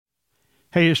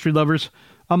Hey, history lovers.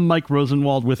 I'm Mike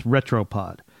Rosenwald with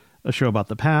Retropod, a show about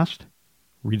the past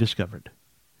rediscovered.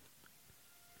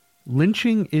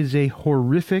 Lynching is a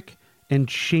horrific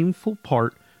and shameful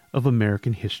part of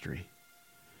American history.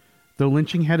 Though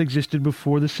lynching had existed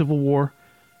before the Civil War,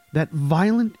 that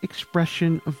violent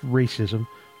expression of racism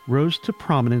rose to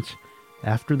prominence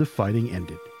after the fighting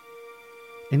ended.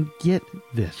 And get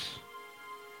this,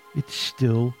 it's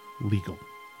still legal.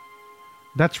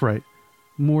 That's right.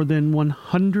 More than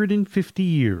 150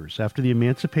 years after the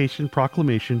Emancipation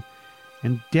Proclamation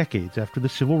and decades after the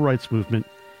Civil Rights Movement,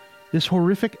 this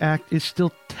horrific act is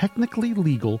still technically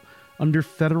legal under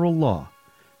federal law,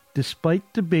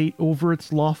 despite debate over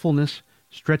its lawfulness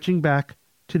stretching back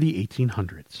to the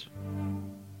 1800s.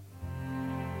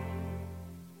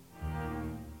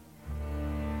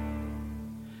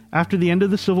 After the end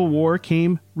of the Civil War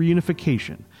came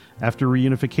reunification. After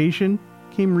reunification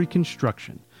came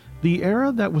Reconstruction, the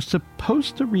era that was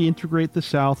supposed to reintegrate the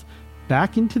South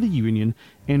back into the Union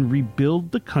and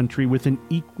rebuild the country with an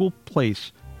equal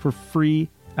place for free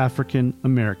African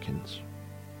Americans.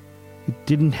 It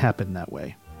didn't happen that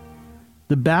way.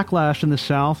 The backlash in the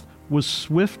South was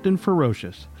swift and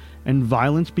ferocious, and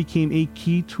violence became a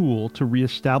key tool to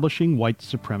reestablishing white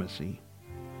supremacy.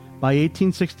 By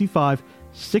 1865,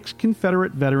 6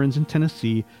 Confederate veterans in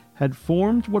Tennessee had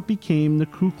formed what became the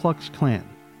Ku Klux Klan.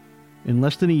 In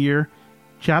less than a year,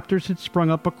 chapters had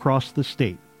sprung up across the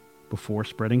state before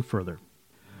spreading further.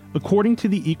 According to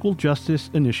the Equal Justice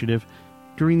Initiative,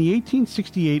 during the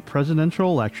 1868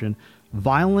 presidential election,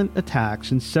 violent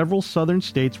attacks in several southern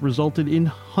states resulted in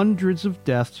hundreds of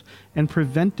deaths and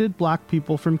prevented black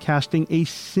people from casting a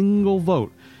single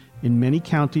vote in many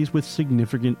counties with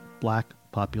significant black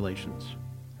populations.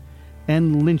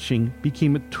 And lynching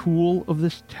became a tool of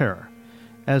this terror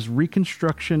as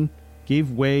Reconstruction gave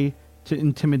way to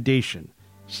intimidation,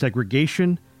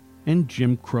 segregation, and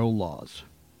Jim Crow laws.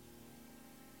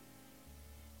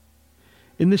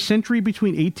 In the century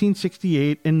between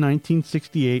 1868 and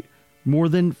 1968, more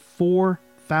than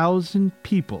 4,000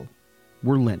 people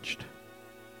were lynched.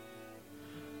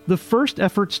 The first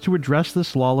efforts to address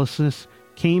this lawlessness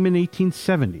came in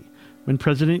 1870, when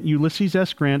President Ulysses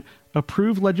S. Grant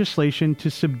approved legislation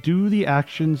to subdue the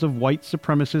actions of white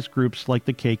supremacist groups like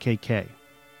the KKK.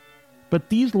 But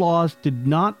these laws did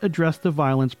not address the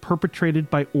violence perpetrated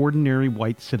by ordinary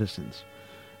white citizens.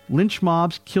 Lynch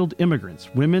mobs killed immigrants,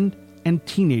 women, and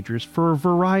teenagers for a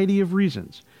variety of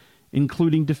reasons,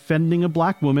 including defending a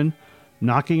black woman,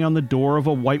 knocking on the door of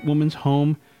a white woman's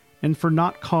home, and for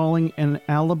not calling an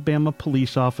Alabama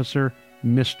police officer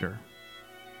Mr.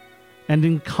 And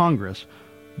in Congress,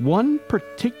 one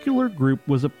particular group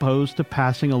was opposed to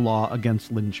passing a law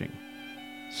against lynching: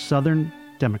 Southern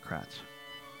Democrats.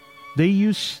 They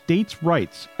used states'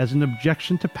 rights as an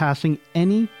objection to passing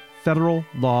any federal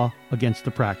law against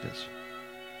the practice.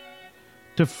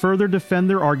 To further defend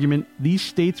their argument, these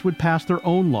states would pass their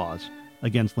own laws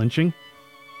against lynching.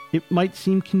 It might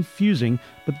seem confusing,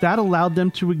 but that allowed them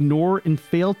to ignore and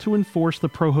fail to enforce the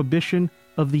prohibition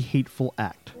of the hateful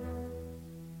act.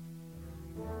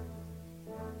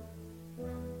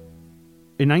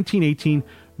 In 1918,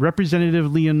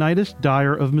 Representative Leonidas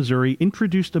Dyer of Missouri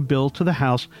introduced a bill to the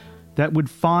House that would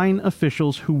fine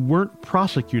officials who weren't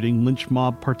prosecuting lynch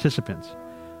mob participants.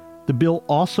 The bill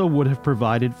also would have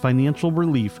provided financial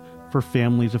relief for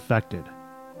families affected.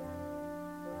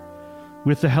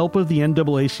 With the help of the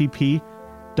NAACP,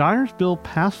 Dyer's bill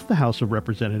passed the House of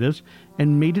Representatives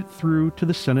and made it through to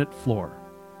the Senate floor.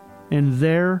 And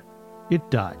there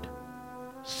it died.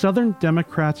 Southern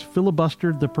Democrats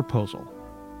filibustered the proposal.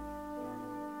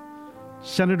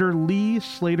 Senator Lee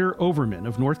Slater Overman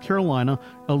of North Carolina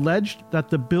alleged that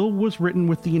the bill was written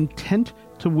with the intent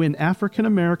to win African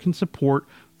American support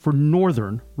for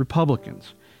Northern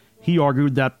Republicans. He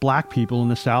argued that black people in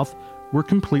the South were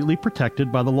completely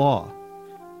protected by the law.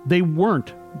 They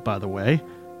weren't, by the way,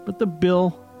 but the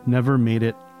bill never made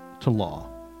it to law.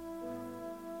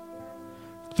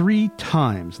 3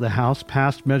 times the House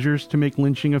passed measures to make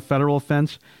lynching a federal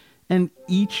offense, and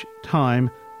each time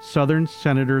Southern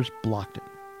senators blocked it.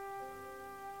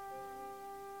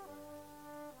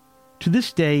 To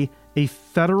this day, a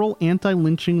federal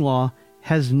anti-lynching law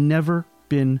has never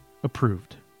been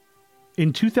approved.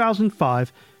 In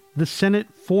 2005, the Senate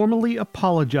formally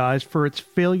apologized for its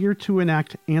failure to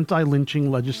enact anti-lynching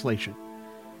legislation.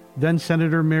 Then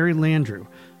Senator Mary Landrieu,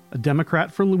 a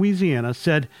Democrat from Louisiana,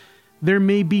 said, "There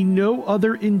may be no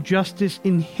other injustice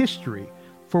in history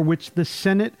for which the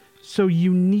Senate so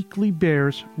uniquely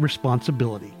bears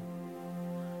responsibility."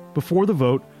 Before the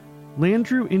vote,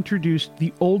 Landrieu introduced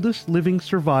the oldest living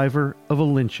survivor of a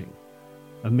lynching,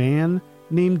 a man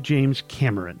named James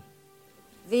Cameron.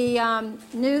 The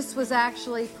noose was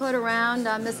actually put around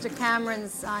Mr.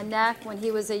 Cameron's neck when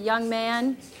he was a young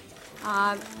man.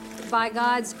 By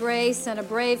God's grace and a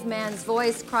brave man's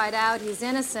voice cried out, he's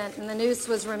innocent, and the noose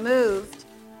was removed.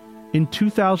 In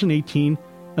 2018,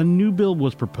 a new bill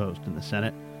was proposed in the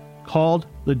Senate called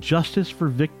the Justice for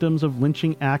Victims of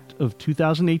Lynching Act of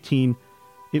 2018.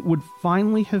 It would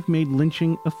finally have made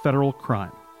lynching a federal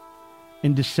crime.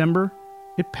 In December,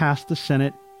 it passed the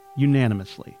Senate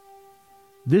unanimously.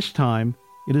 This time,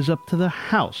 it is up to the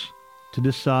House to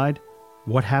decide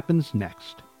what happens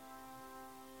next.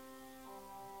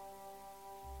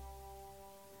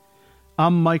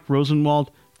 I'm Mike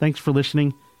Rosenwald. Thanks for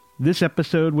listening. This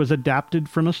episode was adapted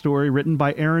from a story written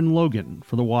by Aaron Logan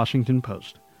for The Washington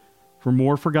Post. For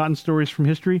more forgotten stories from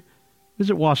history,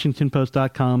 visit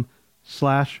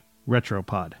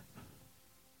WashingtonPost.com/retropod.